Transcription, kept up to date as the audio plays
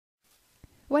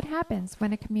What happens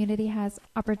when a community has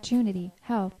opportunity,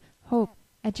 health, hope,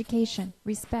 education,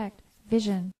 respect,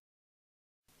 vision?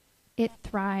 It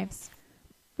thrives.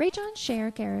 Rayjon Share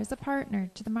Care is a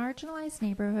partner to the marginalized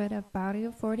neighborhood of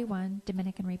Barrio 41,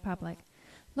 Dominican Republic.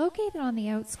 Located on the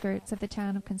outskirts of the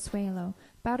town of Consuelo,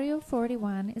 Barrio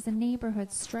 41 is a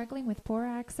neighborhood struggling with poor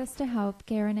access to health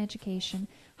care and education,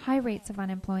 high rates of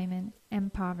unemployment,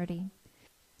 and poverty.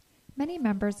 Many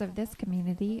members of this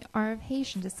community are of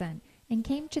Haitian descent and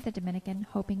came to the Dominican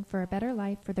hoping for a better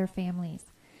life for their families.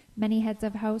 Many heads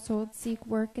of households seek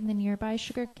work in the nearby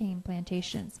sugarcane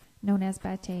plantations, known as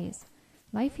bateys.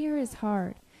 Life here is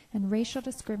hard, and racial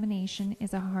discrimination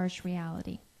is a harsh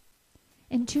reality.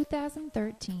 In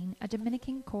 2013, a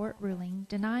Dominican court ruling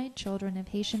denied children of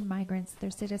Haitian migrants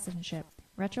their citizenship,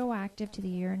 retroactive to the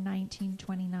year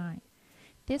 1929.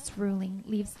 This ruling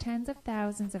leaves tens of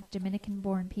thousands of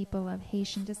Dominican-born people of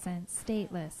Haitian descent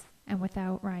stateless and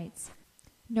without rights.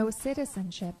 No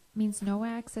citizenship means no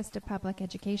access to public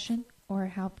education or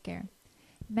health care.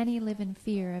 Many live in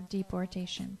fear of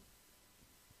deportation.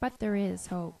 But there is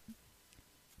hope.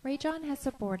 Rayjon has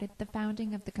supported the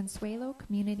founding of the Consuelo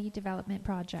Community Development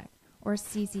Project, or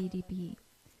CCDP.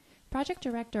 Project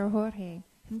Director Jorge,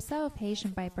 himself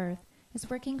Haitian by birth, is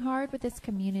working hard with this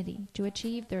community to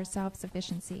achieve their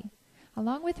self-sufficiency.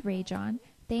 Along with Rayjon,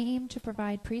 they aim to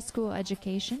provide preschool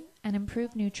education and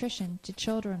improve nutrition to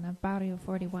children of Barrio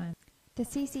 41. The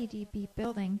CCDP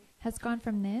building has gone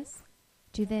from this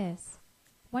to this.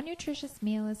 One nutritious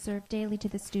meal is served daily to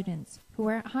the students, who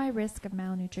are at high risk of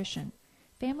malnutrition.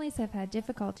 Families have had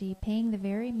difficulty paying the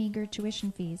very meager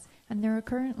tuition fees, and there are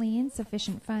currently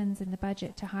insufficient funds in the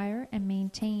budget to hire and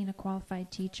maintain a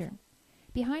qualified teacher.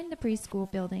 Behind the preschool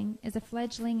building is a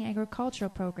fledgling agricultural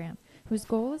program whose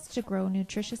goal is to grow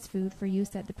nutritious food for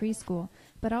use at the preschool,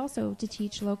 but also to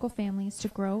teach local families to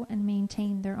grow and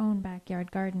maintain their own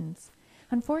backyard gardens.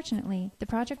 Unfortunately, the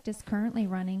project is currently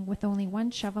running with only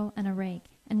one shovel and a rake,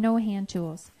 and no hand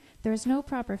tools. There is no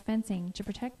proper fencing to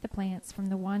protect the plants from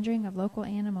the wandering of local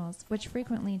animals, which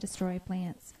frequently destroy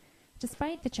plants.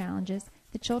 Despite the challenges,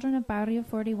 the children of Barrio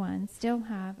 41 still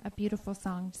have a beautiful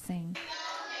song to sing.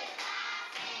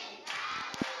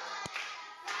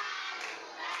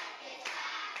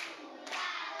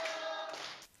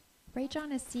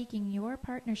 Rayjon is seeking your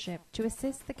partnership to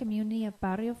assist the community of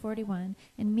Barrio 41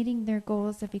 in meeting their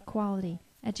goals of equality,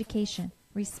 education,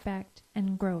 respect,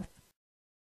 and growth.